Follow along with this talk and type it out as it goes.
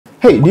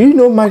Hey, do you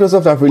know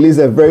Microsoft have released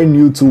a very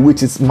new tool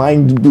which is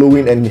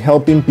mind-blowing and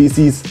helping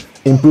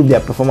PCs improve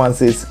their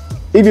performances?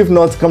 If you've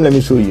not, come let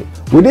me show you.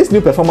 With this new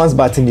performance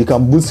button, you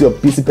can boost your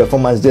PC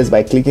performance just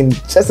by clicking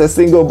just a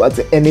single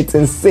button, and it's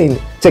insane.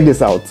 Check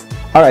this out.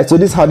 Alright, so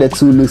this is how the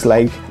tool looks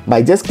like.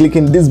 By just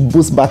clicking this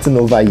boost button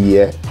over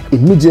here,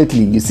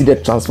 immediately you see the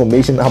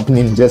transformation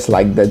happening just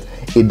like that.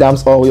 It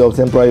dumps all your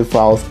temporary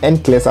files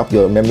and clears up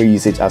your memory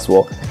usage as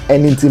well,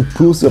 and it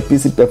improves your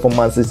PC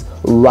performances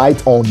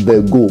right on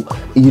the go.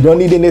 You don't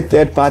need any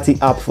third-party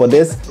app for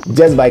this.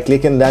 Just by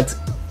clicking that,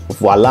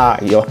 voila,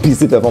 your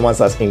PC performance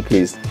has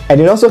increased.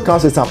 And it also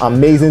comes with some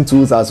amazing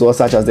tools as well,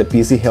 such as the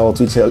PC health,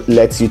 which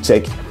lets you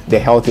check the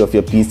health of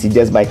your PC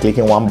just by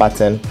clicking one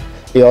button.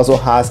 It also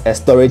has a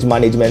storage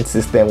management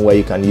system where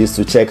you can use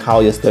to check how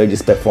your storage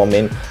is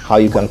performing, how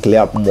you can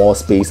clear up more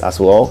space as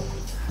well.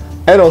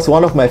 And also,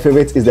 one of my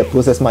favorites is the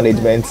process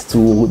management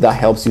tool that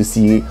helps you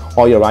see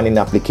all your running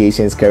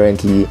applications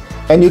currently,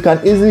 and you can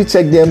easily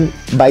check them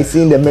by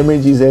seeing the memory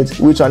usage,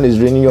 which one is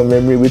draining your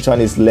memory, which one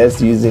is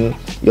less using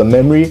your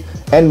memory,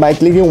 and by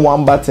clicking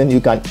one button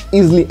you can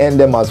easily end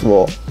them as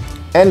well.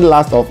 And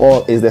last of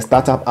all is the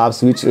startup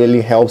apps, which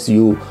really helps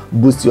you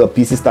boost your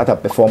PC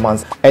startup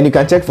performance, and you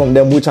can check from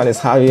them which one is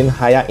having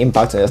higher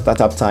impact on your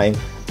startup time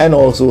and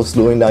also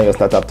slowing down your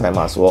startup time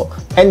as well.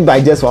 And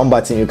by just one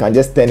button you can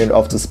just turn it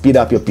off to speed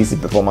up your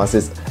PC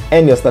performances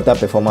and your startup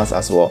performance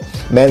as well.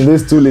 Man,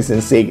 this tool is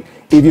insane.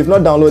 If you've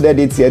not downloaded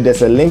it yet,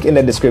 there's a link in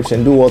the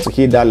description. Do want to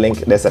hit that link.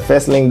 There's a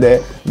first link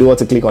there. Do want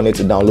to click on it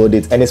to download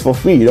it, and it's for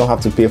free. You don't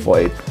have to pay for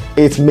it.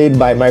 It's made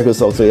by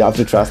Microsoft, so you have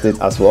to trust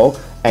it as well,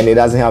 and it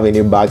doesn't have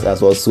any bugs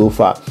as well so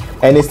far,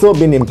 and it's still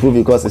being improved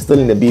because it's still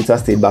in the beta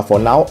state, but for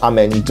now I'm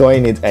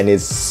enjoying it and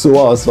it's so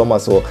awesome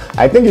as well.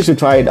 I think you should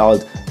try it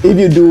out. If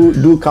you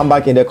do come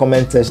back in the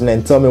comment section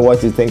and tell me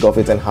what you think of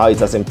it and how it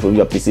has improved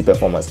your PC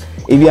performance.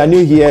 If you are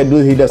new here, do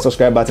hit the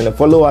subscribe button and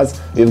follow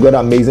us. We've got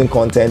amazing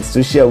content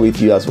to share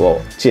with you as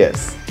well.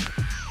 Cheers.